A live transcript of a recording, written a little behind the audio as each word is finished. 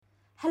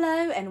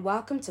Hello and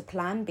welcome to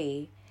Plan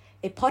B,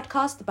 a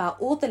podcast about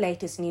all the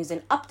latest news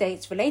and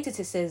updates related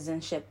to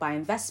citizenship by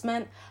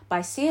investment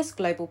by CS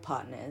Global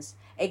Partners,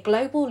 a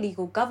global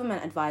legal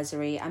government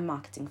advisory and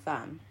marketing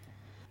firm.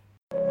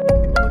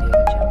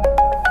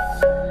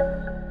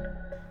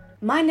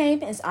 My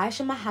name is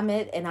Aisha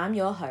Mohammed and I'm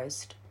your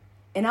host.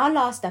 In our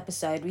last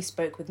episode, we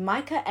spoke with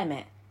Micah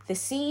Emmett, the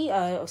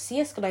CEO of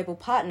CS Global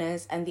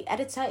Partners and the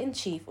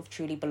editor-in-chief of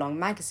Truly Belong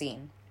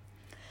magazine.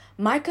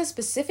 Micah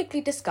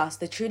specifically discussed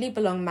the Truly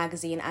Belong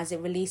magazine as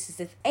it releases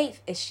its 8th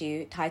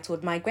issue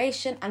titled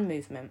Migration and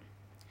Movement.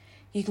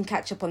 You can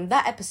catch up on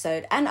that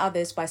episode and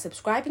others by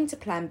subscribing to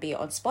Plan B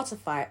on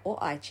Spotify or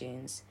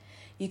iTunes.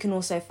 You can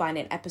also find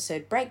an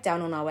episode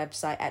breakdown on our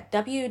website at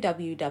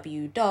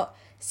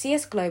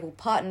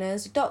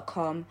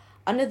www.csglobalpartners.com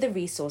under the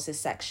resources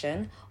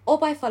section or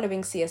by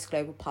following CS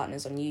Global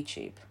Partners on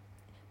YouTube.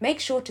 Make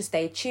sure to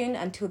stay tuned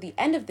until the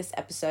end of this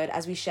episode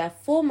as we share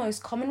 4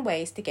 most common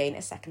ways to gain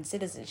a second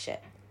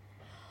citizenship.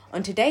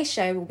 On today's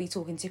show, we'll be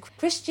talking to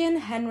Christian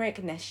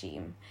Henrik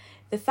Nesheim,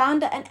 the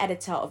founder and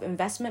editor of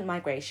Investment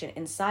Migration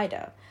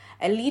Insider,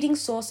 a leading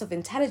source of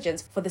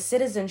intelligence for the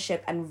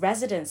citizenship and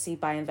residency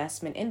by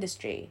investment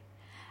industry.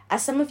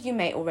 As some of you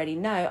may already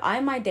know,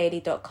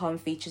 imydaily.com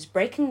features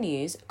breaking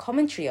news,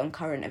 commentary on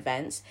current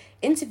events,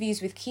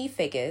 interviews with key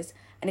figures,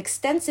 an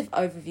extensive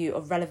overview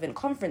of relevant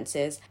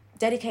conferences,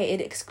 dedicated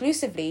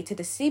exclusively to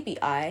the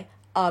CBI,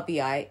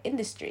 RBI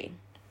industry.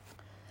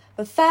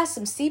 But first,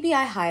 some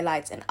CBI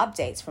highlights and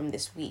updates from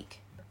this week.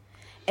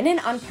 In an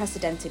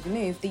unprecedented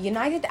move, the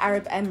United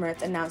Arab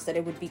Emirates announced that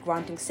it would be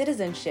granting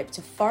citizenship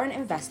to foreign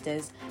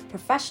investors,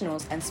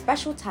 professionals, and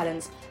special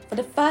talents for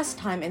the first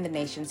time in the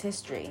nation's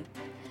history.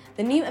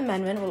 The new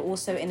amendment will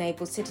also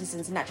enable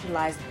citizens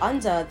naturalized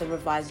under the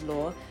revised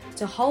law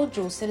to hold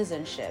dual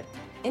citizenship,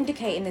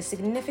 indicating a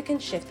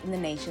significant shift in the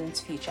nation's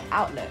future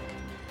outlook.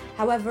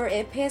 However,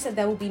 it appears that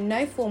there will be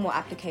no formal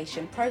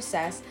application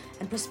process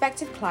and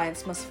prospective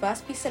clients must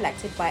first be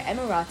selected by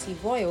Emirati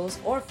royals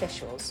or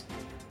officials.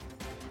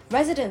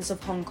 Residents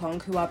of Hong Kong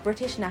who are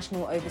British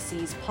national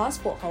overseas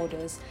passport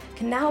holders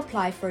can now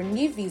apply for a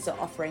new visa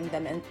offering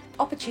them an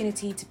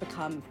opportunity to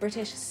become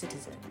British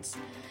citizens.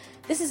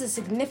 This is a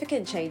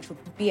significant change for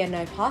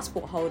BNO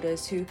passport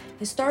holders who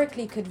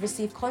historically could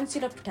receive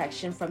consular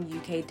protection from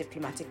UK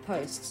diplomatic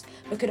posts,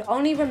 but could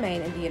only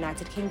remain in the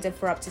United Kingdom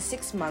for up to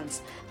 6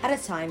 months at a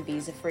time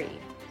visa-free.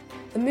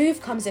 The move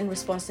comes in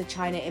response to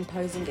China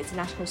imposing its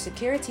national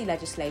security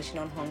legislation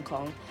on Hong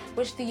Kong,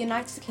 which the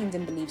United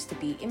Kingdom believes to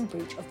be in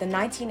breach of the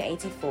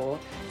 1984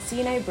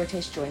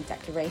 Sino-British Joint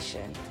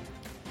Declaration.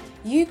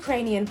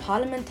 Ukrainian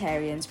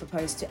parliamentarians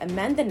proposed to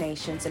amend the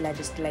nation's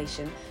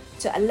legislation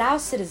to allow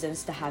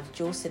citizens to have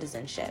dual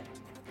citizenship.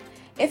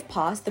 If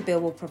passed, the bill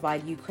will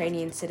provide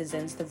Ukrainian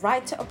citizens the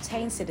right to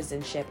obtain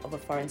citizenship of a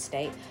foreign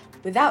state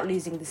without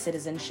losing the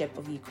citizenship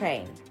of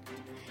Ukraine.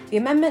 The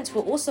amendments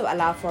will also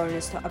allow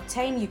foreigners to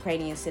obtain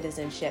Ukrainian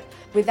citizenship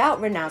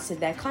without renouncing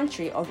their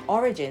country of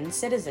origin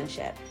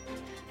citizenship.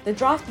 The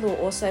draft law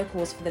also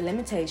calls for the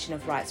limitation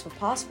of rights for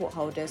passport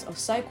holders of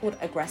so-called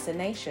aggressor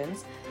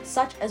nations,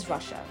 such as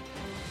Russia.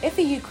 If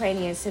a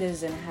Ukrainian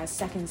citizen has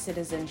second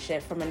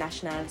citizenship from a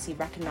nationality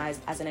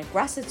recognized as an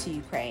aggressor to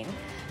Ukraine,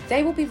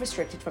 they will be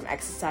restricted from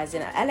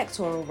exercising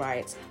electoral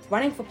rights,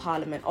 running for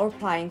parliament, or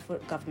applying for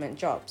government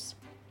jobs.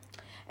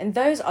 And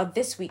those are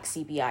this week's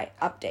CBI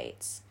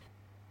updates.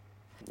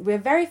 We're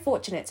very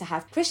fortunate to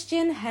have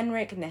Christian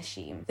Henrik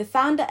Nesheim, the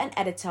founder and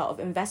editor of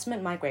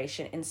Investment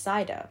Migration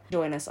Insider,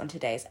 join us on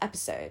today's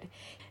episode.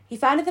 He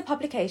founded the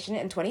publication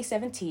in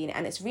 2017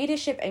 and its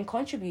readership and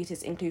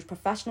contributors include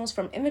professionals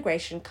from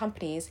immigration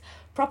companies,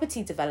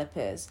 property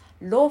developers,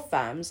 law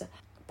firms,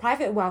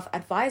 private wealth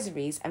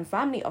advisories and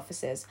family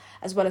offices,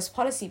 as well as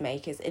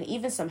policymakers and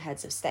even some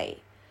heads of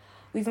state.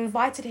 We've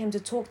invited him to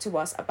talk to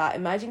us about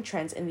emerging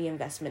trends in the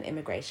investment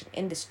immigration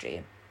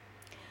industry.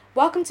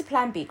 Welcome to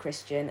Plan B,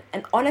 Christian.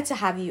 An honor to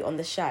have you on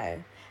the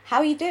show. How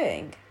are you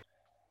doing?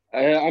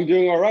 I'm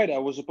doing all right. I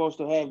was supposed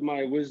to have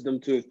my wisdom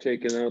tooth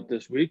taken out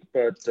this week,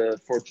 but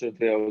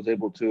fortunately I was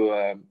able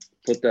to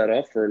put that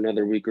off for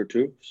another week or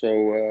two.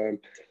 So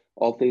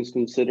all things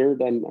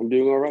considered, I'm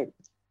doing all right.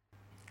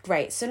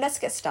 Great. So let's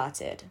get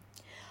started.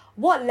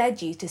 What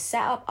led you to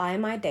set up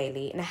IMI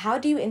Daily, and how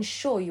do you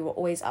ensure you are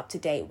always up to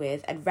date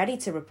with and ready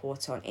to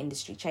report on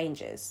industry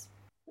changes?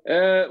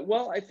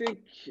 Well, I think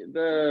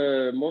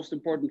the most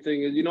important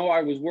thing is,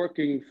 I was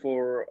working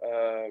for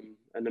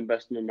an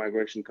investment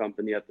migration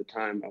company at the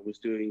time. I was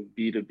doing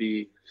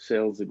B2B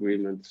sales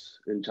agreements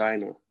in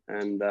China,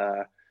 and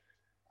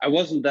I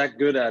wasn't that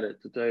good at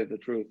it, to tell you the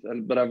truth.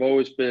 But I've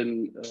always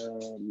been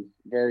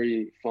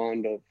very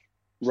fond of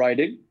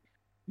writing.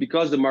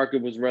 Because the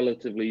market was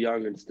relatively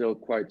young and still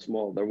quite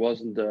small, there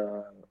wasn't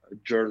a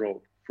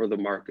journal for the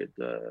market.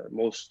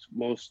 Most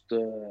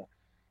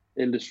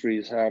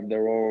industries have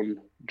their own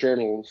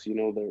journals.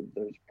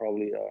 There's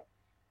probably a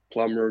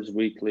Plumbers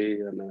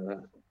Weekly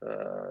and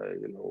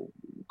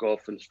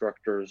Golf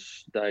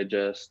Instructors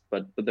Digest,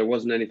 but there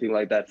wasn't anything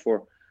like that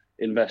for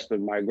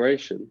investment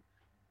migration.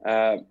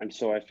 And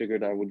so I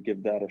figured I would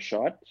give that a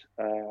shot.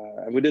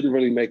 And we didn't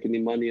really make any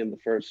money in the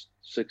first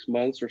 6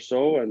 months or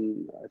so,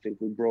 and I think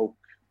we broke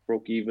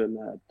even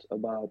at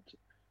about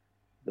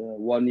the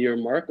 1 year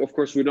mark. Of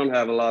course, we don't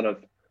have a lot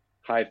of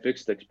high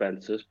fixed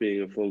expenses,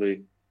 being a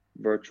fully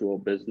virtual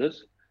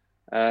business.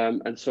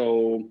 And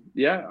so,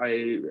 yeah, I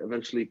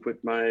eventually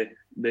quit my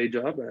day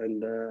job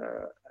and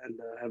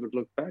haven't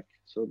looked back.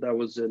 So that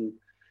was in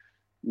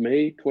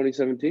May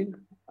 2017.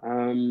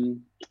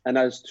 And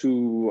as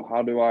to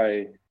how do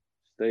I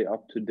stay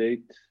up to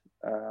date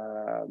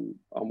on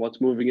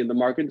what's moving in the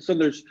market, so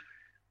there's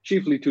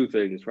chiefly two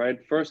things, right?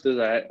 First is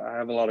I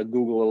have a lot of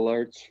Google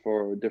alerts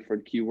for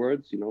different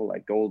keywords,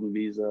 like golden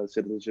visa,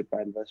 citizenship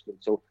by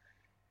investment. So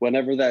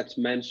whenever that's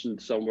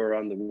mentioned somewhere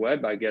on the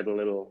web, I get a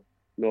little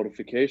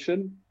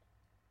notification.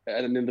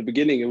 And in the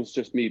beginning, it was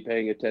just me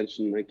paying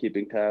attention and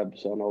keeping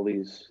tabs on all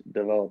these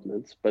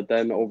developments. But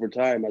then over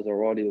time, as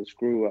our audience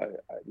grew,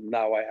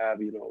 now I have,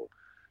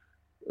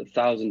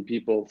 1,000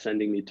 people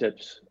sending me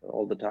tips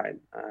all the time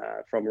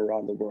from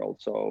around the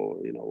world.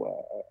 So,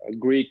 a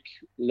Greek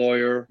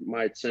lawyer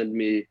might send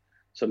me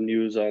some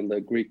news on the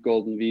Greek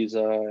golden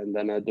visa, and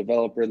then a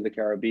developer in the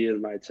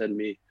Caribbean might send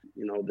me,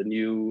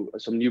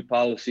 some new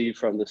policy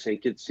from the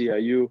St. Kitts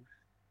CIU.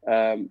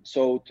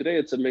 So today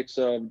it's a mix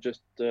of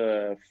just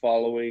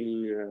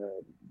following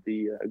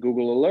the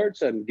Google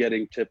alerts and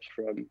getting tips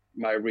from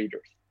my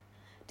readers.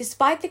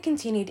 Despite the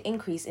continued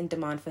increase in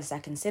demand for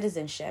second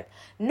citizenship,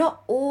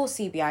 not all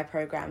CBI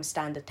programs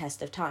stand the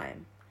test of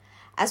time.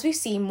 As we've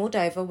seen,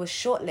 Moldova was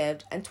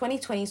short-lived, and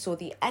 2020 saw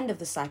the end of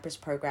the Cyprus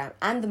program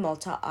and the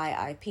Malta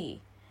IIP.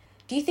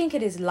 Do you think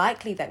it is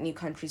likely that new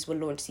countries will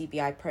launch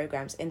CBI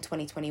programs in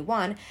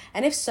 2021,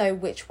 and if so,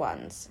 which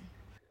ones?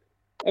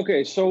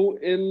 Okay, so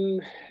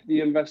in the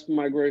investment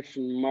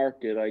migration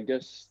market, I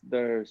guess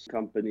there's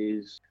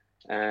companies,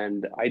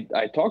 and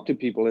I talk to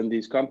people in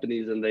these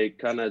companies, and they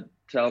kind of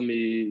tell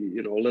me,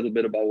 a little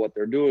bit about what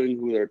they're doing,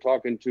 who they're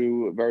talking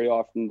to. Very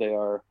often they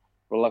are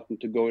reluctant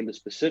to go into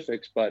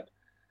specifics, but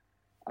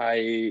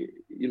I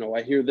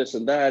hear this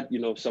and that.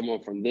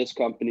 Someone from this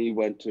company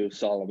went to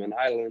Solomon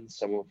Islands,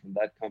 someone from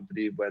that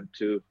company went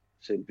to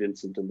St.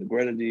 Vincent and the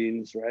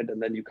Grenadines, right?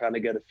 And then you kind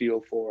of get a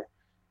feel for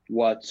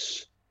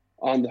what's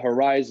on the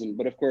horizon.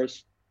 But of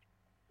course,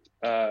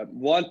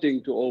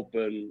 wanting to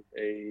open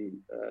a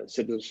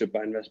citizenship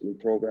by investment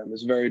program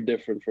is very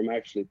different from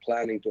actually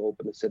planning to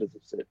open a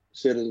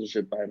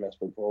citizenship by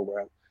investment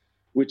program,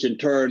 which in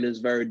turn is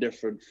very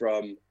different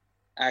from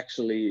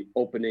actually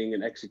opening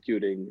and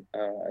executing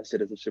a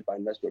citizenship by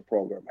investment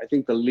program. I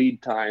think the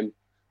lead time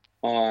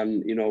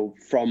on,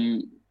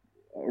 from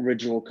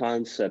original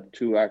concept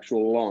to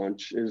actual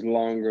launch is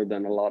longer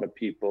than a lot of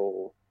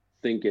people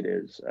think it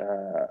is.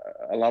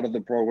 A lot of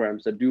the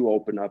programs that do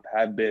open up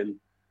have been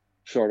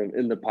sort of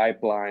in the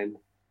pipeline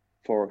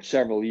for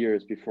several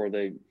years before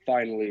they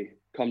finally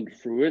come to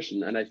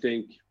fruition. And I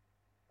think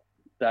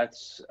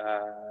that's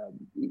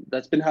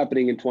been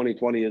happening in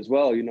 2020 as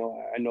well.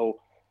 I know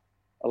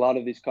a lot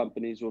of these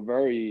companies were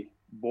very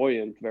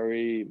buoyant,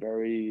 very,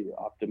 very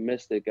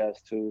optimistic as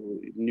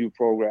to new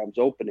programs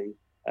opening.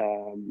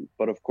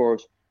 But of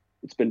course,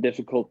 it's been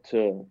difficult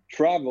to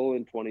travel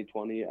in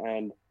 2020,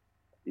 and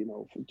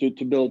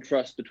to build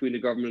trust between a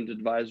government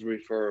advisory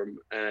firm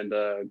and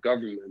a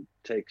government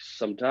takes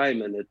some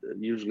time, and it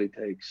usually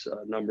takes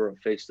a number of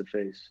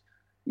face-to-face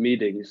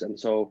meetings. And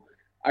so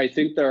I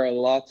think there are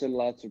lots and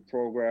lots of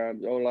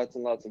programs, lots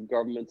and lots of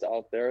governments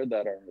out there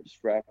that are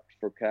strapped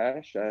for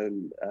cash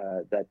and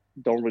that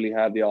don't really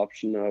have the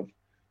option of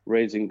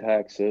raising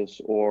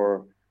taxes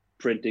or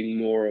printing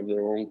more of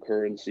their own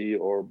currency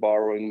or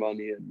borrowing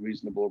money at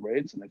reasonable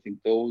rates. And I think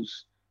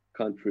those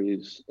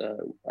countries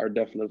are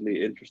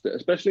definitely interested,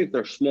 especially if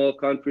they're small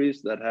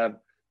countries that have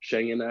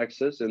Schengen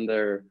access in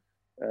their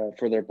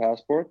for their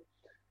passport,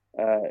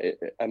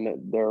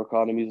 and their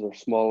economies are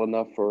small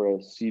enough for a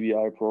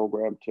CBI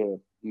program to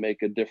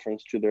make a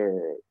difference to their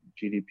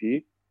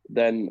GDP.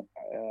 Then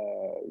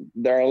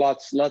there are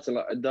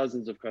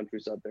dozens of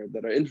countries out there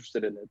that are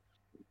interested in it.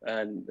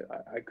 And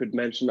I could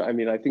mention,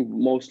 I think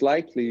most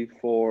likely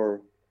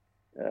for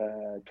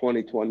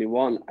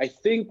 2021, I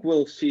think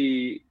we'll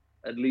see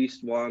at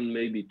least one,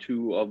 maybe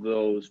two of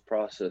those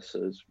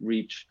processes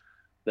reach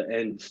the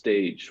end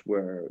stage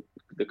where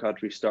the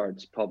country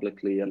starts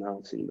publicly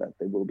announcing that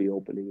they will be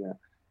opening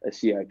a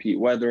CIP.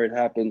 Whether it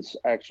happens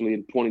actually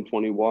in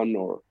 2021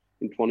 or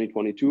in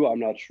 2022, I'm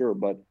not sure,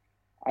 but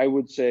I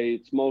would say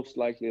it's most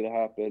likely to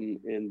happen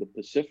in the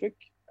Pacific.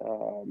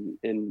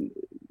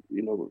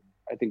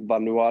 I think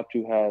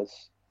Vanuatu has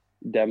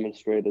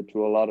demonstrated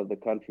to a lot of the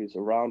countries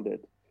around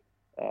it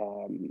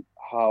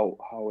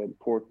how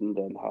important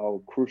and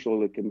how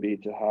crucial it can be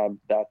to have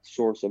that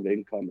source of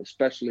income,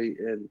 especially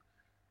in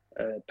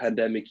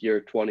pandemic year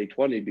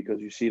 2020, because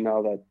you see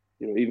now that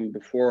even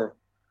before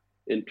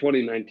in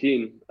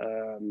 2019,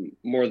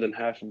 more than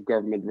half of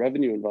government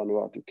revenue in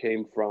Vanuatu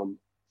came from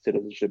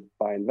citizenship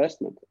by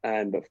investment.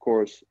 And of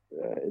course,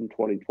 in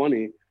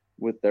 2020,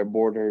 with their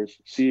borders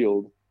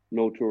sealed,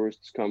 no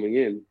tourists coming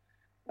in,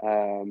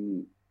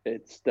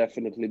 it's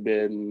definitely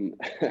been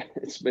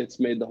it's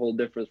made the whole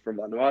difference for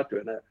Vanuatu.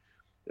 And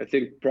I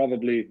think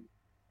probably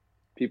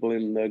people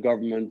in the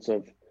governments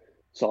of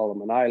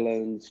Solomon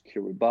Islands,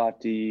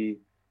 Kiribati,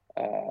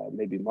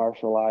 maybe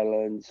Marshall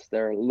Islands,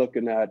 they're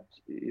looking at,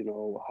 you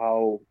know,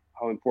 how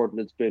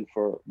important it's been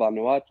for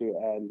Vanuatu,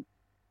 and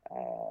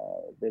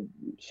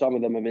some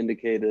of them have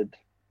indicated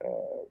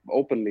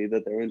openly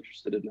that they're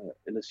interested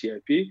in a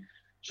CIP.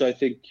 So I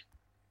think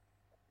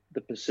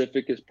the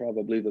Pacific is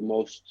probably the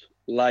most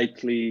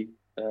likely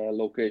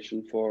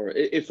location for,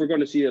 if we're going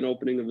to see an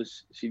opening of a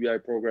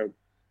CBI program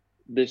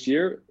this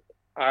year.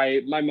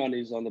 My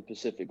money's on the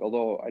Pacific,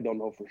 although I don't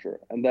know for sure.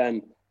 And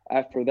then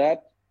after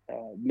that,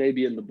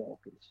 maybe in the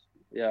Balkans.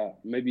 Yeah,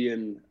 maybe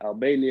in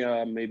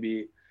Albania,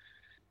 maybe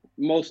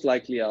most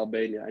likely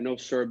Albania. I know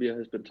Serbia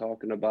has been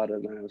talking about it,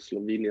 and I know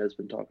Slovenia has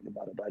been talking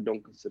about it, but I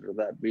don't consider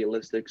that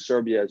realistic.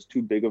 Serbia is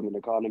too big of an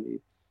economy.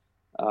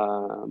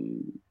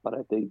 But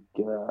I think,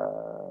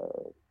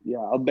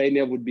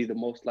 Albania would be the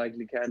most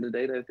likely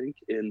candidate, I think,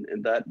 in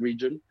that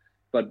region.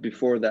 But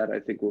before that, I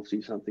think we'll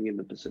see something in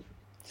the Pacific.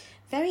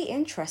 Very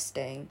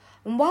interesting.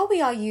 And while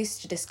we are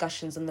used to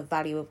discussions on the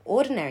value of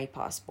ordinary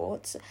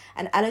passports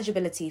and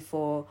eligibility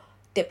for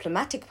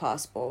diplomatic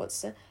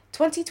passports,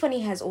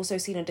 2020 has also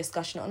seen a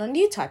discussion on a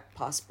new type of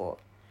passport,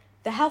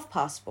 the health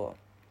passport.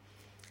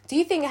 Do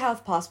you think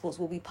health passports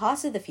will be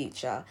part of the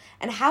future,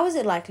 and how is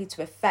it likely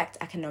to affect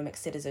economic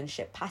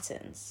citizenship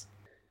patterns?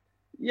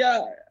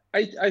 Yeah,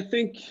 I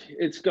think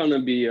it's gonna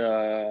be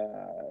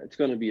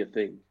a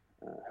thing.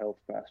 Health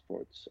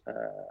passports.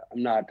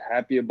 I'm not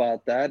happy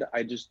about that.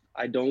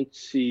 I don't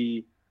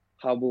see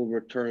how we'll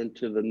return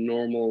to the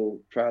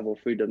normal travel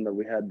freedom that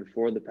we had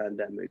before the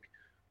pandemic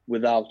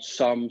without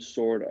some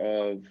sort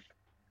of,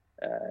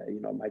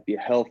 might be a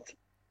health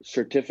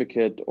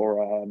certificate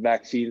or a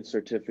vaccine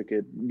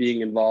certificate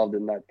being involved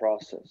in that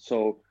process.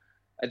 So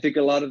I think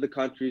a lot of the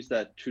countries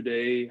that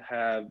today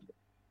have,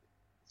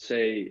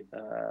 say,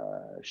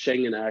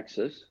 Schengen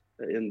access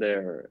in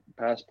their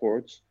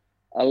passports,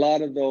 a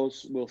lot of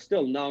those will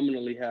still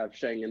nominally have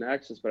Schengen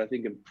access, but I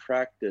think in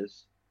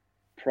practice,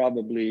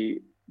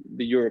 probably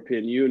the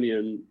European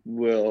Union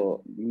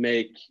will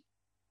make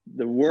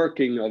the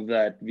working of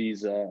that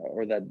visa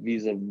or that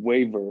visa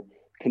waiver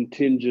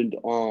contingent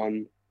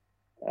on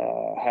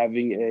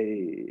having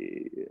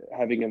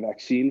a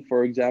vaccine,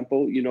 for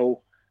example. You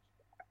know,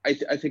 I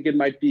think it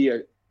might be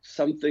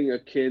something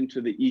akin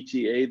to the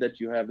ETA that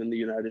you have in the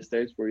United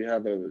States, where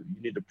you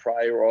need a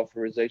prior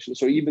authorization.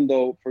 So even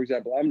though, for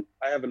example,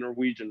 I have a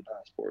Norwegian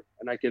passport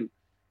and I can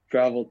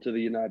travel to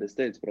the United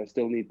States, but I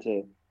still need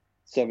to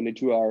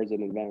 72 hours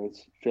in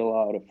advance fill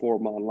out a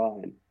form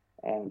online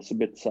and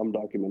submit some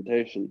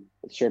documentation.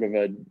 It's sort of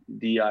a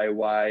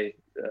DIY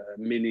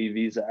mini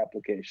visa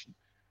application.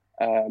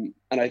 And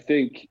I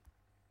think,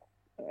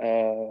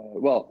 in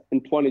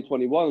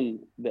 2021,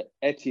 the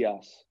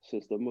ETIAS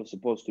system was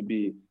supposed to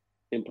be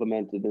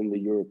implemented in the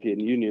European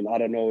Union. I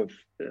don't know if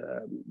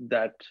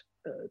that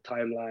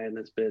timeline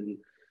has been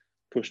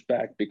pushed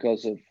back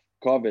because of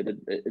COVID.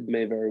 It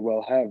may very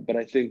well have, but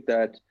I think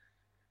that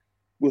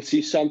we'll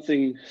see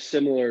something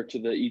similar to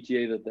the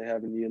ETA that they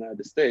have in the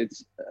United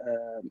States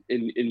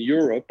in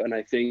Europe. And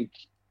I think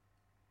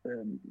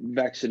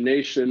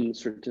vaccination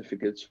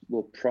certificates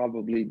will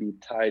probably be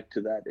tied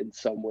to that in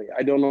some way.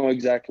 I don't know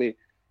exactly,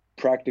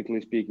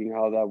 practically speaking,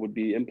 how that would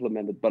be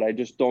implemented, but I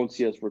just don't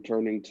see us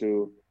returning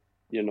to,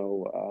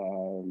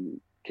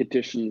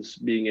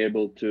 Kittians being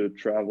able to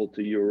travel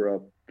to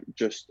Europe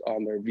just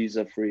on their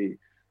visa-free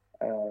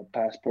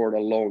passport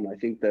alone. I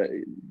think that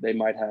they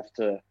might have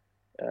to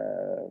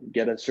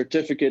get a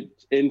certificate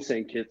in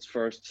St. Kitts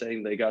first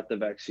saying they got the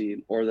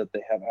vaccine or that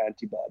they have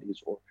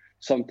antibodies or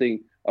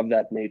something of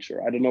that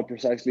nature. I don't know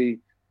precisely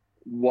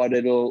what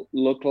it'll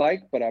look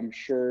like, but I'm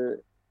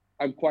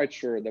quite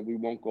sure that we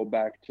won't go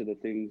back to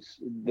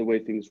the way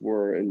things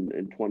were in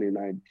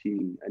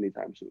 2019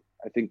 anytime soon.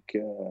 I think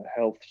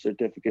health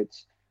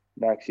certificates,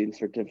 vaccine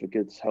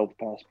certificates, health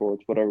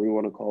passports, whatever you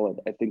want to call it,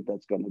 I think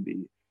that's going to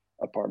be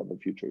a part of the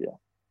future, yeah.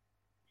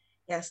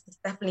 Yes, this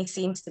definitely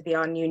seems to be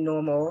our new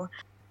normal.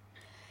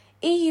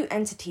 EU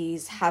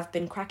entities have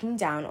been cracking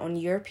down on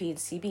European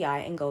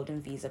CBI and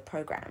Golden Visa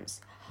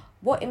programs.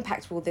 What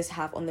impact will this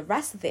have on the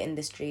rest of the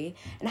industry,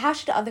 and how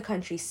should other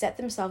countries set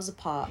themselves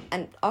apart,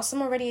 and are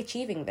some already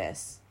achieving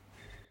this?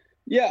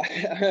 Yeah,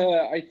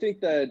 I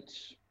think that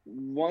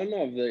one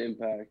of the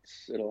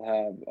impacts it'll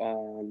have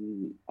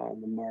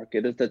on the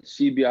market is that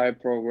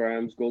CBI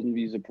programs, Golden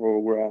Visa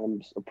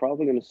programs, are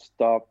probably going to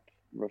stop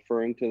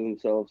referring to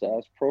themselves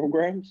as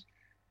programs,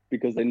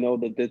 because they know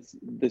that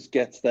this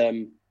gets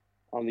them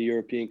on the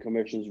European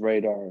Commission's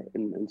radar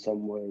in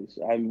some ways.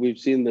 And we've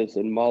seen this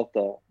in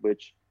Malta,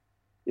 which,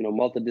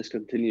 Malta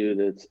discontinued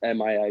its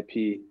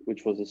MIIP,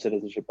 which was a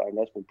Citizenship by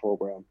Investment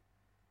program.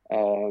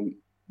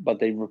 But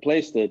they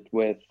replaced it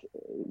with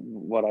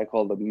what I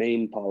call the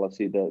main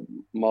policy, the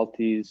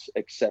Maltese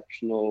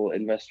Exceptional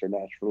Investor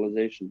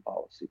Naturalization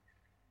Policy,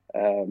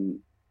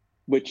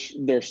 which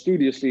they're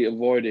studiously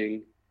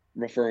avoiding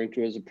referring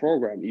to as a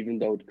program, even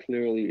though it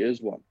clearly is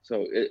one.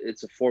 So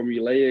it's a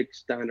formulaic,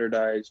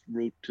 standardized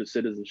route to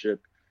citizenship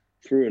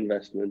through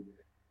investment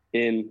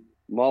in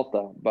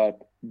Malta, but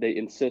they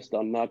insist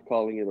on not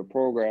calling it a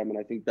program. And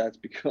I think that's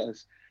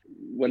because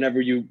whenever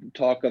you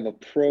talk of a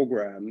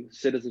program,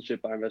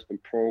 citizenship by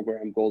investment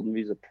program, golden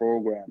visa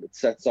program, it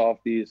sets off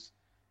these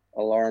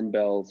alarm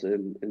bells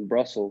in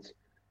Brussels.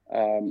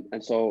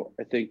 And so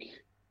I think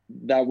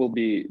that will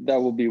be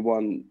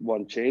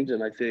one change.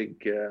 And I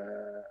think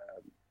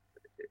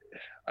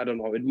I don't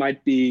know, it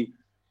might be,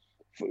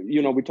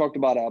 we talked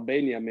about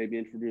Albania maybe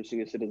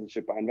introducing a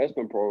citizenship by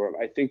investment program.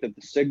 I think that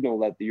the signal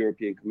that the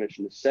European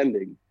Commission is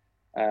sending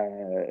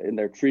in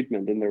their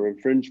treatment, in their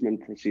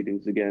infringement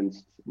proceedings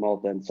against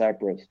Malta and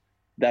Cyprus,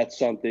 that's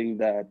something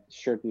that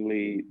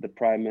certainly the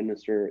Prime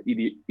Minister,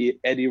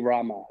 Edi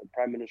Rama, the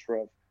Prime Minister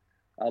of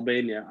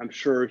Albania, I'm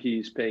sure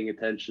he's paying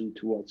attention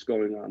to what's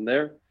going on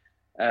there.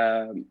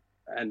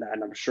 And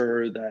I'm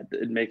sure that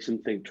it makes him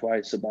think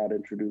twice about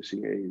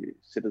introducing a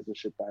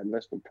citizenship by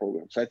investment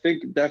program. So I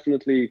think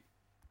definitely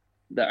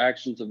the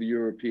actions of the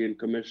European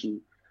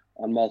Commission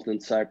on Malta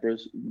and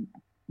Cyprus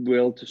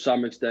will, to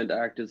some extent,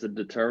 act as a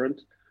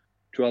deterrent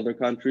to other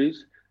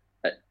countries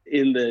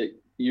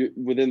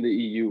within the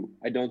EU.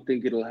 I don't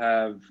think it'll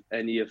have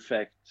any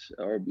effect,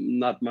 or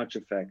not much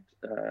effect,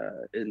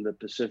 in the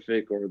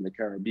Pacific or in the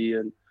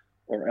Caribbean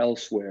or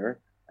elsewhere.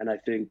 And I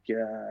think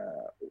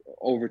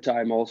over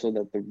time also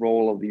that the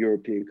role of the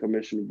European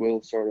Commission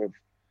will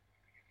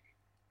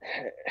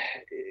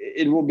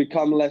it will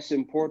become less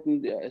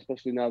important,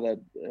 especially now that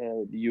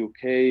the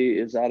UK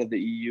is out of the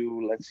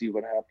EU. Let's see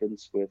what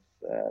happens with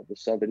the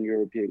Southern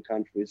European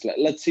countries.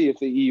 Let's see if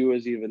the EU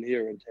is even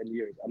here in 10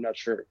 years. I'm not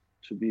sure,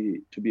 to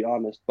be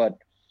honest, but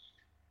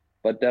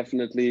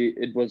definitely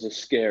it was a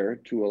scare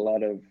to a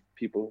lot of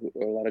people,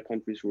 a lot of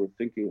countries who were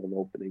thinking of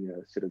opening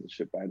a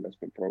citizenship by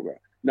investment program.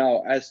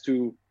 Now, as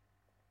to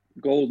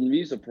golden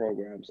visa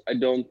programs, I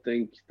don't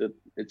think that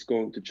it's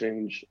going to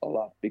change a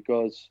lot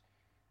because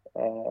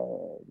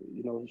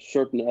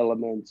certain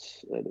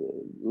elements,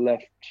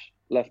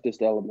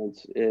 leftist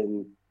elements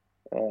in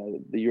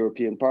the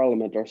European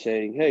Parliament are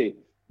saying, hey,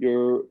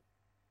 you're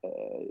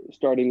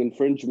starting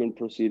infringement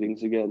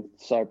proceedings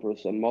against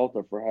Cyprus and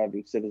Malta for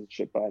having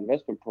citizenship by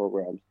investment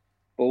programs.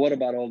 But what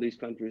about all these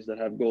countries that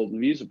have golden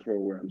visa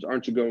programs?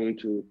 Aren't you going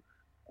to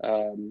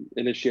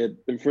initiate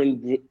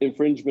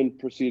infringement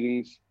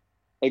proceedings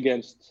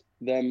against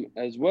them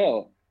as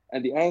well?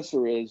 And the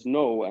answer is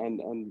no.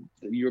 And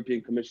the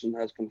European Commission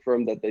has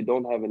confirmed that they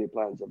don't have any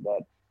plans of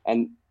that.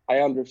 And I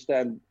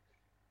understand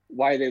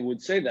why they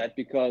would say that,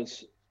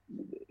 because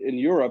in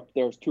Europe,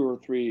 there's 2 or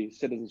 3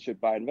 citizenship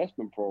by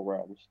investment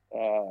programs,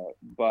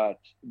 but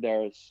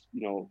there's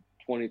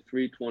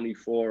 23,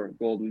 24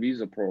 golden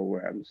visa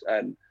programs,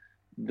 and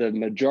the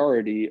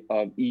majority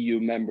of EU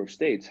member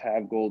states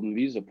have golden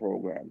visa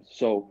programs.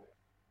 So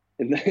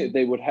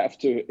they would have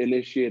to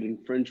initiate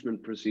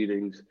infringement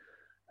proceedings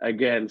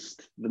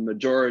against the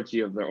majority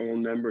of their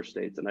own member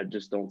states, and I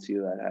just don't see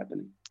that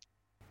happening.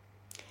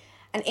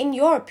 And in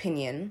your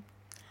opinion,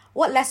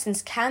 what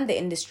lessons can the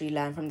industry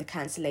learn from the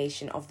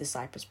cancellation of the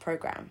Cyprus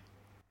program?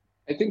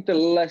 I think the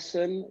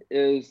lesson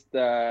is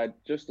that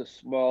just a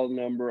small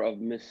number of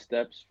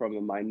missteps from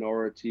a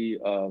minority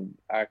of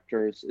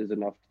actors is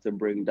enough to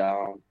bring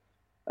down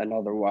an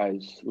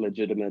otherwise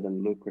legitimate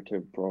and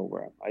lucrative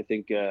program. I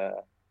think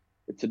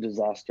it's a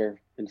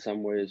disaster in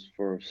some ways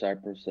for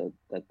Cyprus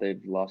that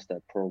they've lost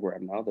that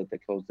program now, that they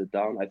closed it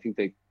down. I think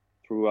they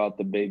threw out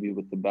the baby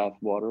with the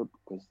bathwater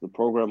because the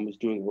program was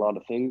doing a lot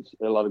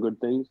of good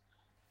things.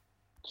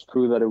 It's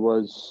true that it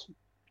was,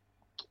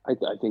 I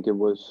think it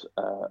was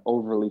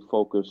overly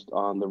focused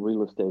on the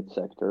real estate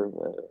sector.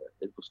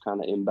 It was kind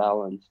of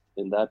imbalanced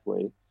in that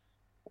way.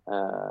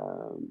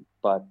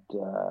 But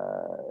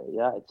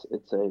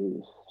it's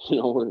a,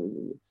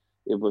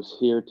 it was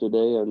here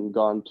today and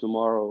gone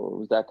tomorrow. It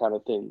was that kind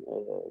of thing.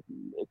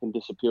 It can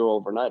disappear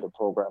overnight, a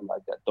program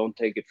like that. Don't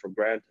take it for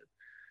granted.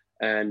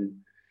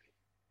 And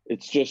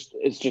it's just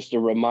a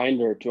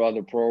reminder to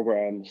other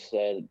programs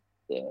that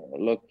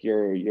look,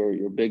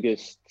 the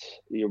biggest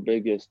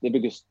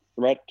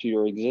threat to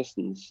your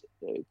existence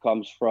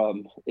comes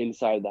from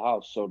inside the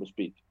house, so to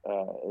speak,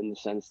 in the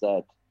sense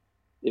that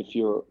if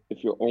your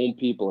own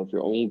people, if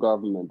your own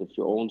government, if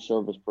your own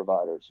service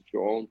providers, if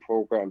your own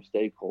program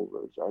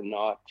stakeholders are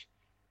not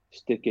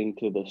sticking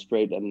to the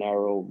straight and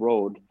narrow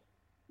road,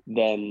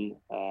 then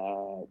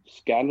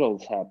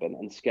scandals happen,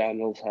 and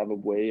scandals have a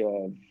way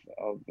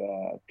of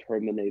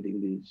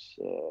terminating these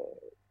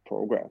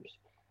programs.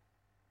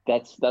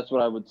 That's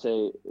what I would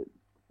say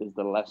is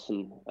the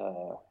lesson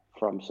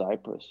from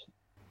Cyprus.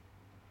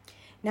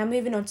 Now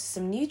moving on to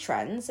some new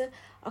trends.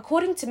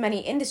 According to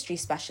many industry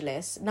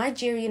specialists,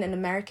 Nigerian and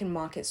American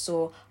markets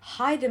saw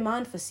high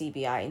demand for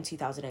CBI in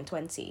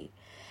 2020.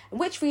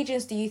 Which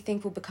regions do you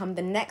think will become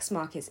the next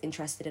markets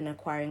interested in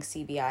acquiring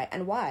CBI,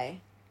 and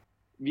why?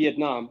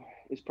 Vietnam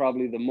is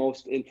probably the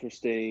most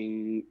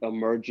interesting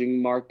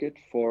emerging market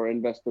for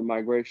investor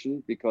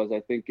migration, because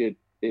I think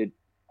it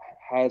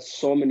has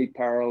so many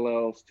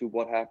parallels to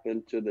what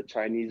happened to the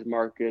Chinese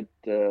market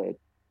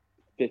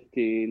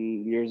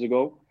 15 years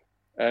ago.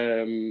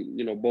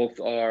 Both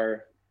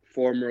are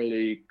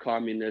formerly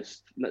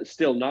communist,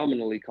 still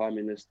nominally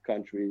communist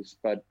countries,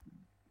 but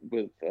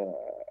with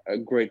a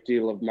great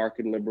deal of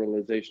market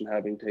liberalization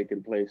having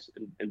taken place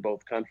in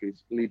both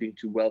countries, leading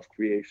to wealth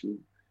creation.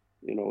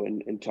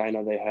 In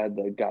China, they had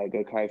the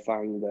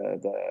Kaifang,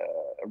 the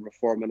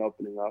reform and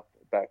opening up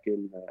back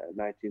in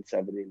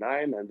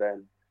 1979, and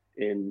then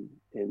in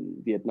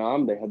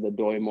Vietnam, they had the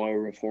Doi Moi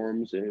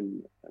reforms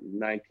in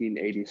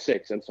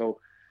 1986. And so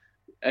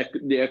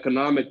the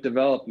economic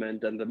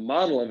development and the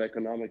model of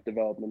economic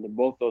development in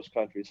both those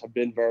countries have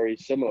been very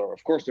similar.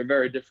 Of course, they're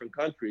very different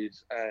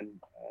countries, and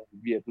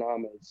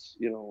Vietnam is,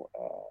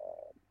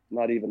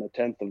 not even a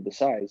tenth of the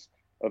size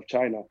of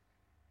China.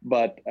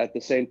 But at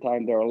the same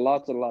time, there are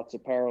lots and lots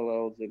of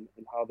parallels in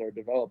how they're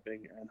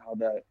developing and how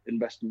the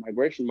investment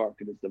migration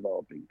market is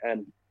developing.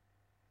 And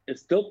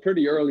it's still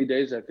pretty early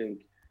days, I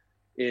think,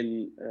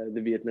 in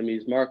the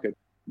Vietnamese market.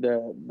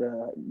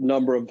 The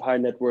number of high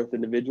net worth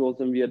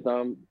individuals in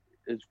Vietnam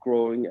is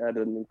growing at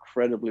an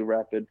incredibly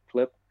rapid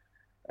clip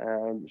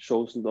and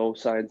shows no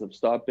signs of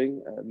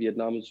stopping.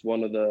 Vietnam is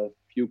one of the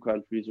few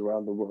countries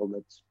around the world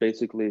that's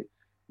basically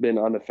been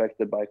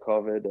unaffected by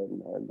COVID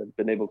and have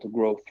been able to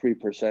grow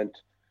 3%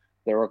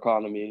 their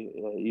economy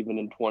even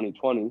in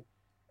 2020.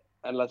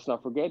 And let's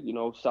not forget,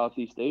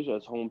 Southeast Asia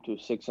is home to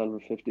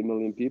 650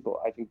 million people.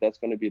 I think that's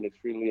going to be an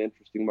extremely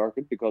interesting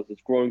market because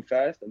it's growing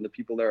fast, and the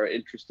people that are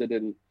interested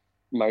in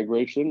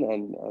migration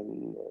and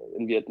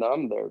in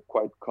Vietnam, they're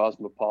quite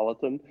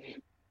cosmopolitan,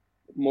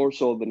 more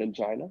so than in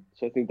China.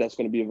 So I think that's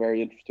going to be a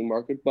very interesting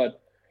market.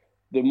 But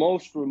the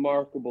most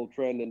remarkable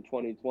trend in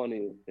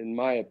 2020, in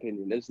my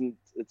opinion,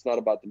 it's not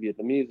about the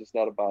Vietnamese, it's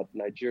not about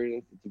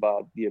Nigerians, it's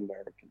about the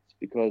Americans,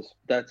 because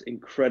that's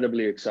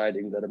incredibly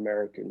exciting that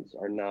Americans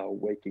are now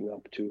waking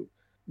up to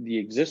the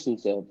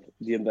existence of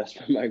the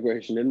investment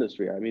migration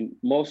industry. I mean,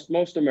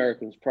 most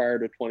Americans prior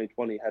to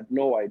 2020 had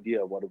no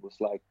idea what it was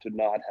like to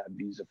not have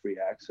visa-free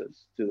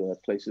access to the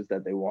places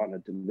that they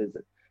wanted to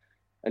visit.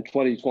 And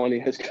 2020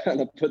 has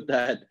kind of put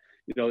that,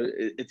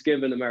 it's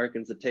given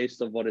Americans a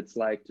taste of what it's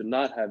like to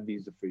not have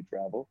visa-free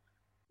travel.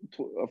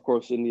 Of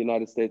course, in the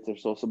United States,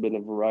 there's also been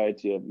a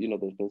variety of,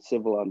 there's been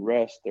civil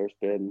unrest. There's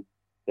an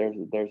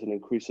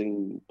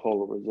increasing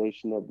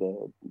polarization of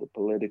the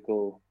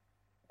political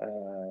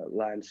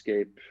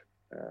landscape.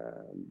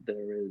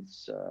 There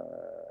is,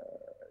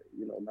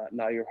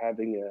 now you're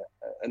having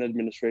an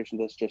administration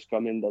that's just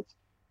come in that's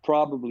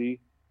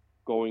probably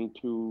going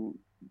to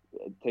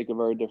take a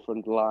very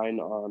different line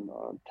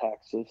on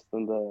taxes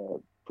than the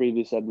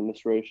previous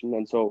administration.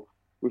 And so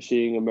we're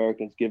seeing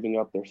Americans giving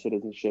up their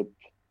citizenship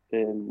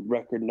in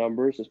record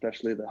numbers,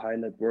 especially the high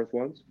net worth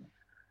ones.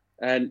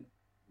 And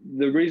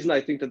the reason I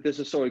think that this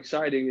is so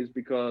exciting is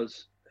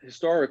because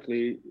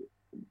historically,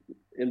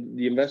 in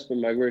the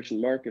investment migration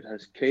market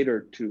has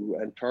catered to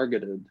and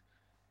targeted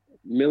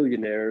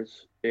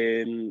millionaires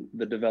in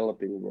the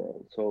developing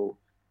world. So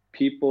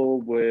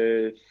people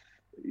with,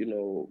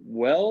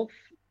 wealth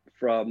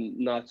from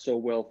not so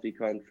wealthy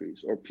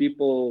countries, or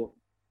people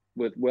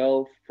with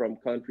wealth from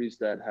countries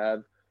that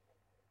have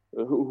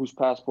whose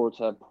passports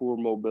have poor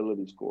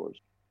mobility scores.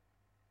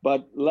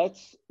 But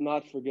let's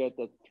not forget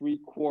that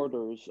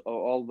 3/4 of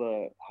all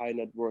the high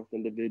net worth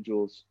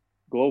individuals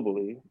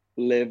globally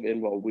live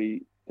in what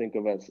we think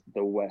of as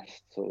the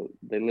West. So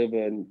they live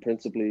in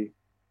principally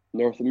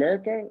North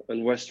America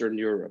and Western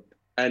Europe.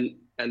 And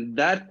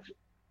that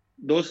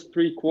those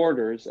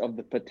 3/4 of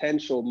the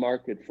potential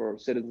market for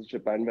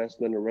citizenship by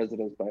investment or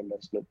residence by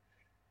investment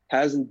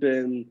hasn't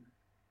been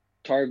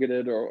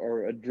targeted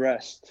or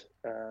addressed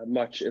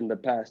much in the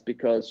past,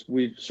 because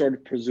we've sort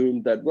of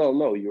presumed that, well,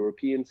 no,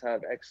 Europeans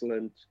have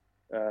excellent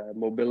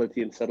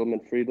mobility and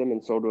settlement freedom,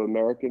 and so do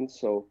Americans.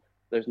 So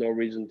there's no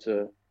reason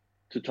to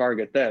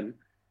target them.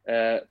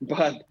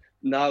 But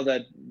now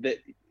that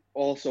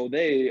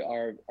they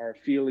are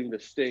feeling the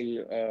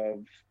sting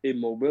of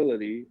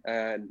immobility,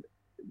 and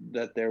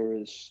that there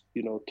is,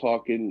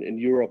 talk in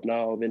Europe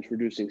now of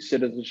introducing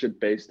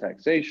citizenship-based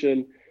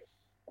taxation.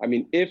 I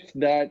mean, if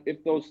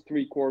those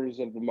 3/4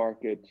 of the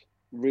market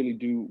really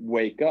do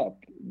wake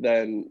up,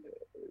 then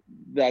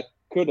that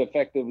could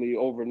effectively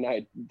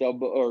overnight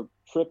double or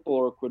triple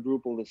or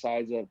quadruple the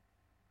size of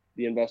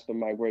the investment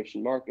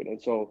migration market.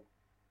 And so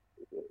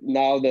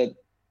now that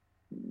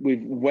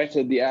we've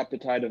whetted the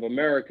appetite of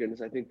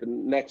Americans, I think the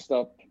next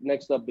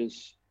up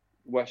is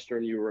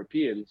Western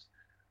Europeans.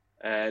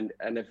 And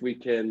if we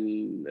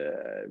can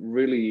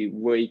really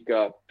wake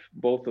up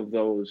both of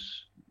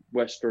those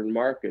Western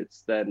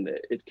markets, then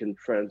it can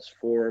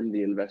transform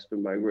the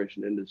investment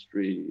migration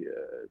industry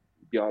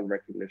beyond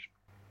recognition.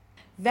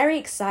 Very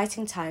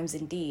exciting times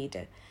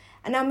indeed.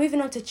 And now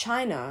moving on to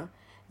China.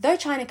 Though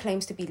China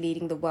claims to be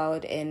leading the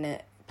world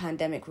in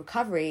pandemic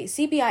recovery,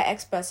 CBI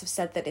experts have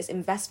said that its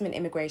investment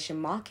immigration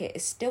market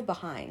is still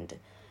behind.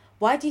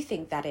 Why do you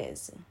think that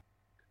is?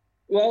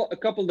 Well, a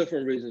couple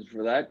different reasons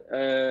for that.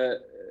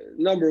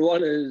 Number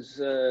one is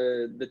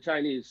the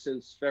Chinese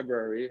since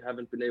February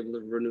haven't been able to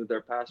renew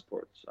their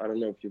passports. I don't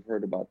know if you've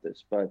heard about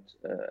this, but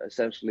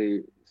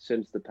essentially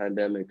since the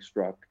pandemic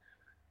struck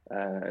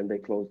and they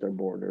closed their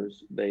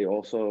borders, they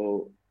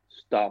also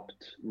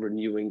stopped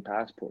renewing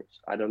passports.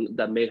 I don't.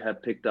 That may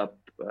have picked up.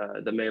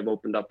 That may have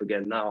opened up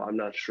again now. I'm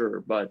not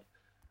sure, but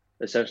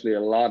essentially a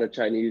lot of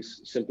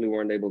Chinese simply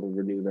weren't able to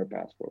renew their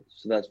passports.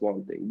 So that's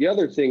one thing. The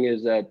other thing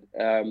is that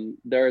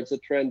there is a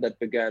trend that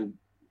began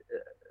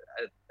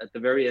at the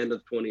very end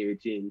of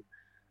 2018,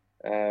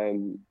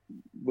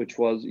 which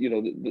was,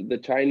 the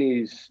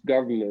Chinese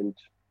government,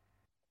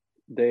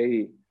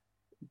 they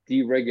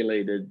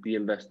deregulated the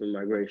investment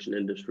migration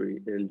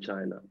industry in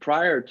China.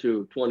 Prior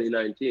to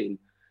 2019,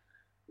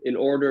 in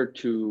order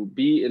to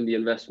be in the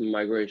investment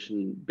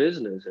migration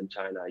business in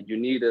China, you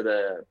needed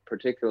a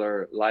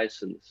particular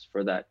license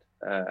for that,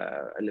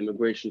 an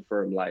immigration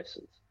firm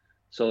license.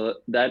 So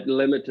that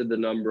limited the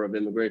number of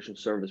immigration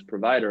service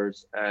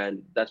providers.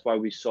 And that's why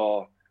we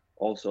saw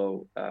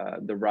also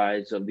the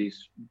rise of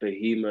these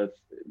behemoth,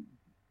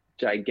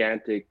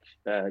 gigantic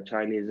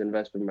Chinese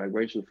investment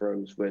migration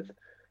firms with,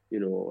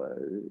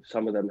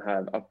 some of them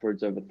have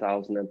upwards of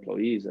 1,000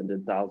 employees and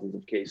did thousands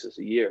of cases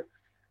a year.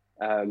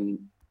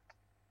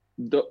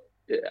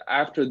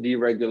 After the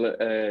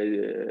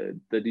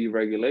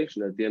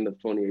deregulation at the end of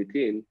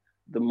 2018,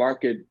 the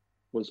market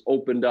was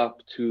opened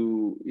up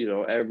to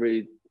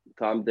every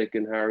Tom, Dick,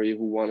 and Harry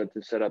who wanted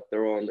to set up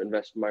their own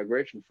investment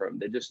migration firm.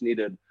 They just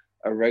needed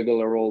a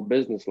regular old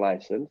business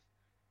license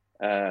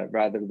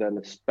rather than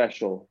a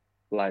special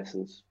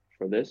license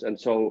for this. And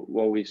so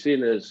what we've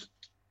seen is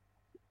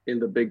in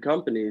the big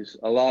companies,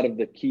 a lot of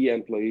the key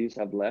employees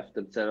have left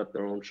and set up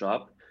their own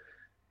shop.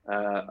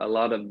 A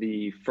lot of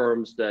the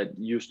firms that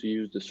used to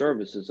use the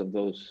services of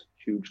those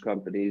huge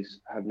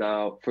companies have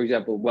now, for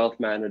example, wealth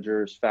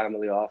managers,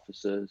 family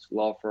offices,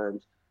 law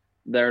firms,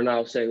 they're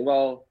now saying,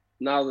 well,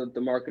 now that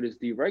the market is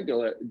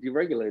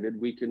deregulated,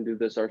 we can do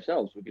this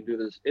ourselves. We can do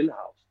this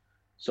in-house.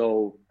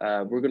 So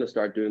we're going to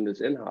start doing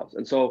this in-house.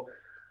 And so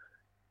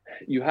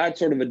you had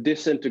sort of a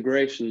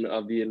disintegration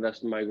of the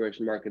investment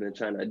migration market in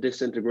China, a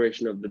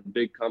disintegration of the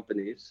big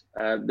companies.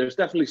 There's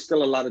definitely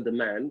still a lot of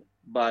demand,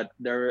 but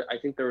I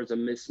think there is a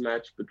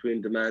mismatch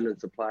between demand and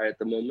supply at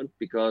the moment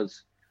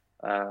because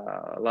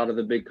a lot of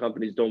the big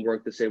companies don't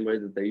work the same way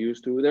that they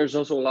used to. There's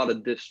also a lot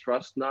of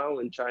distrust now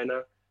in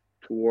China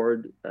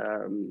toward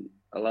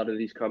a lot of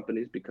these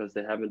companies because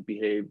they haven't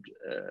behaved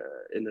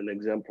in an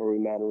exemplary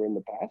manner in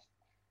the past.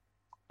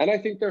 And I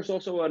think there's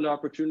also an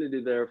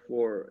opportunity there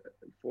for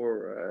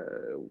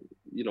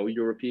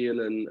European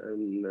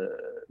and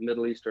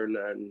Middle Eastern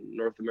and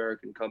North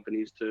American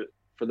companies to,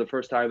 for the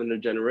first time in their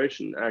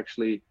generation,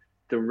 actually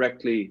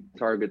directly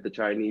target the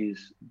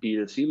Chinese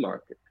B2C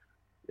market.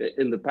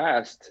 In the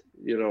past,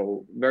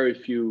 very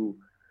few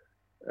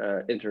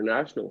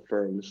international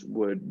firms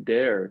would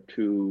dare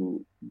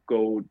to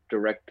go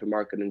direct to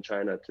market in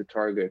China to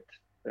target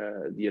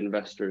the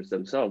investors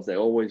themselves. They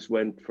always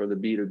went for the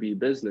B2B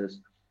business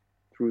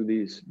through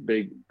these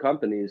big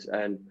companies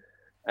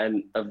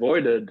and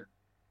avoided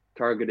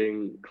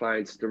targeting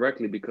clients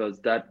directly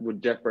because that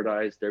would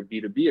jeopardize their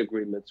B2B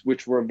agreements,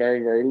 which were very,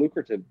 very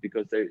lucrative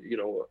because they,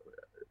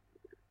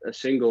 a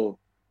single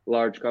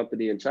large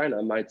company in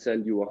China might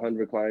send you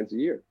 100 clients a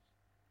year.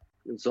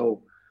 And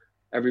so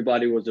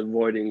everybody was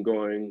avoiding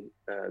going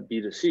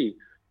B2C.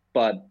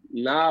 But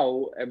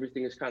now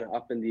everything is kind of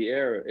up in the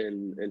air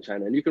in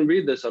China. And you can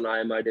read this on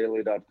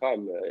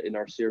imidaily.com in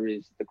our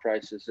series, The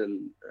Crisis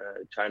in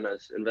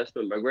China's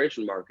Investment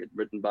Migration Market,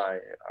 written by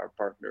our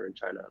partner in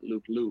China,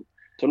 Luke Liu.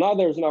 So now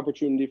there's an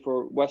opportunity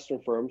for Western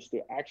firms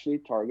to actually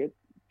target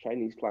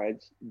Chinese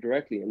clients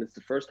directly. And it's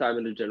the first time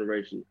in a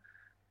generation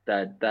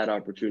that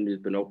opportunity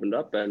has been opened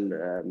up. And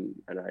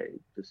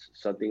this is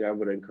something I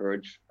would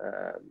encourage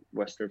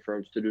Western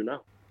firms to do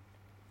now.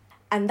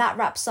 And that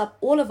wraps up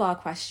all of our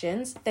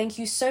questions. Thank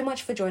you so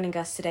much for joining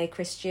us today,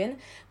 Christian.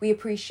 We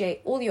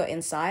appreciate all your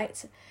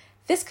insight.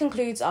 This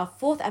concludes our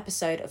 4th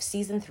episode of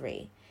Season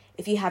 3.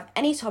 If you have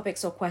any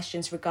topics or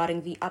questions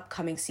regarding the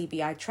upcoming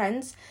CBI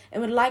trends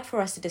and would like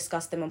for us to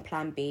discuss them on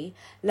Plan B,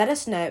 let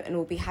us know and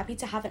we'll be happy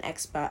to have an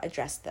expert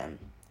address them.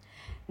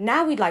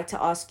 Now we'd like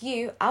to ask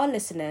you, our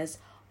listeners,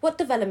 what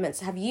developments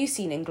have you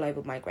seen in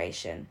global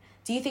migration?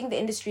 Do you think the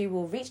industry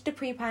will reach the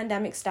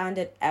pre-pandemic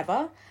standard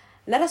ever?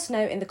 Let us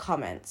know in the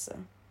comments.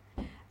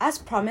 As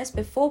promised,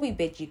 before we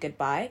bid you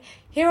goodbye,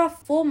 here are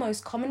 4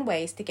 most common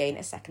ways to gain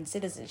a second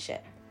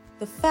citizenship.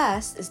 The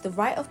first is the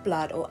right of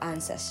blood or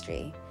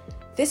ancestry.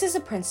 This is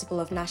a principle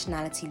of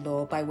nationality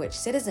law by which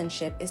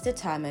citizenship is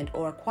determined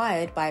or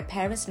acquired by a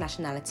parent's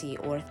nationality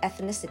or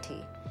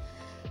ethnicity.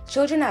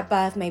 Children at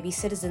birth may be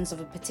citizens of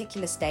a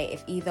particular state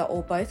if either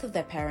or both of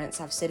their parents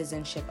have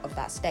citizenship of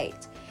that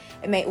state.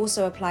 It may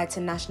also apply to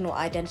national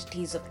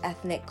identities of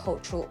ethnic,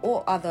 cultural,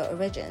 or other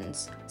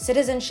origins.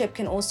 Citizenship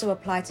can also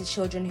apply to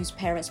children whose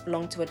parents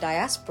belong to a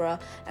diaspora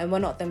and were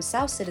not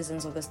themselves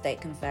citizens of the state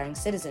conferring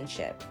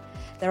citizenship.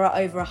 There are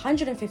over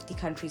 150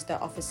 countries that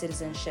offer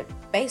citizenship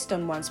based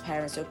on one's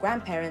parents or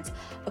grandparents,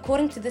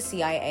 according to the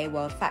CIA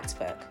World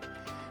Factbook.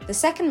 The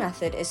second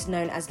method is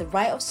known as the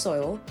right of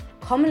soil,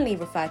 commonly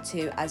referred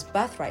to as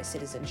birthright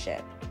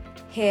citizenship.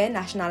 Here,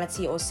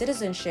 nationality or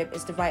citizenship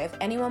is the right of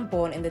anyone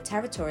born in the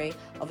territory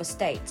of a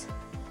state.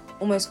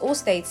 Almost all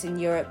states in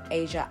Europe,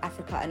 Asia,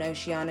 Africa, and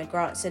Oceania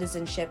grant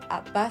citizenship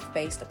at birth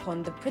based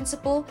upon the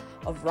principle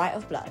of right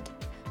of blood.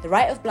 The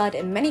right of blood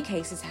in many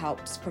cases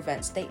helps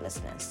prevent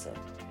statelessness.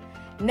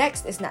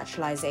 Next is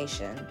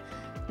naturalization.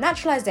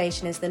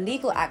 Naturalization is the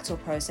legal act or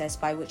process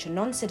by which a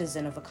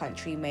non-citizen of a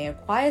country may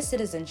acquire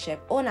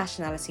citizenship or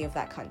nationality of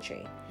that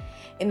country.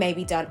 It may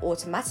be done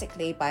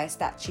automatically by a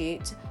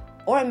statute,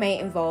 or it may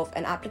involve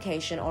an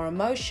application or a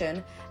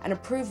motion and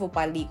approval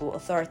by legal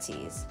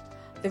authorities.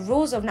 The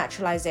rules of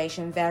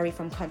naturalization vary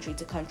from country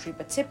to country,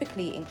 but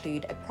typically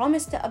include a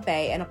promise to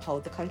obey and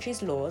uphold the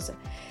country's laws,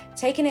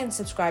 taking in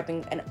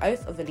subscribing an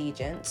oath of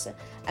allegiance,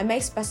 and may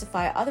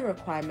specify other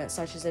requirements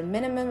such as a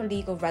minimum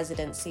legal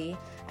residency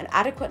and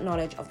adequate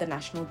knowledge of the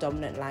national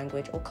dominant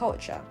language or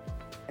culture.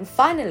 And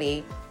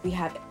finally, we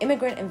have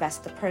immigrant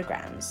investor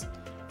programs.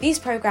 These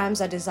programs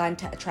are designed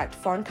to attract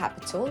foreign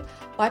capital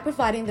by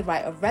providing the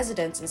right of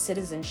residence and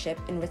citizenship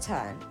in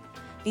return.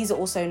 These are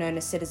also known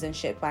as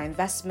citizenship by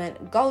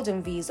investment,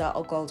 golden visa,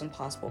 or golden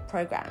passport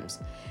programs.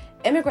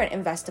 Immigrant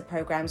investor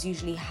programs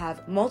usually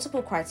have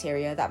multiple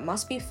criteria that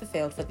must be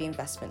fulfilled for the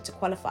investment to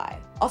qualify,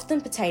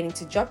 often pertaining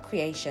to job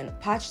creation,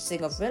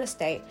 purchasing of real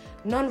estate,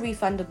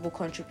 non-refundable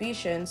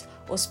contributions,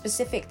 or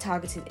specific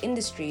targeted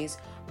industries.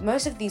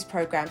 Most of these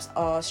programs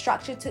are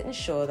structured to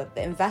ensure that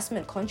the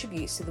investment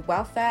contributes to the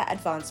welfare,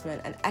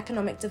 advancement, and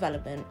economic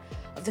development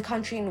of the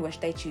country in which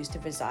they choose to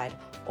reside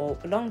or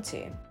belong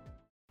to.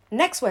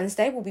 Next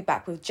Wednesday, we'll be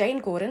back with Jane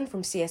Gordon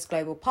from CS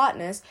Global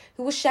Partners,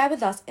 who will share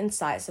with us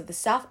insights of the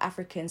South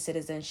African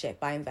citizenship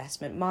by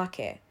investment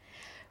market.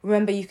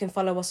 Remember, you can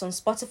follow us on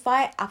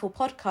Spotify, Apple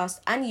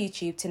Podcasts, and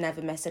YouTube to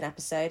never miss an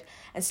episode,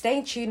 and stay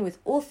in tune with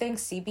all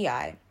things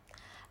CBI.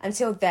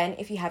 Until then,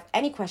 if you have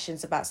any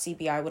questions about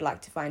CBI or would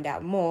like to find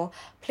out more,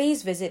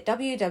 please visit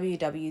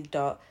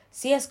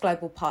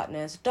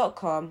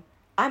www.csglobalpartners.com.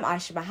 I'm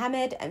Aisha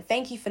Mohammed, and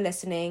thank you for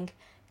listening.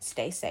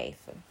 Stay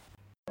safe.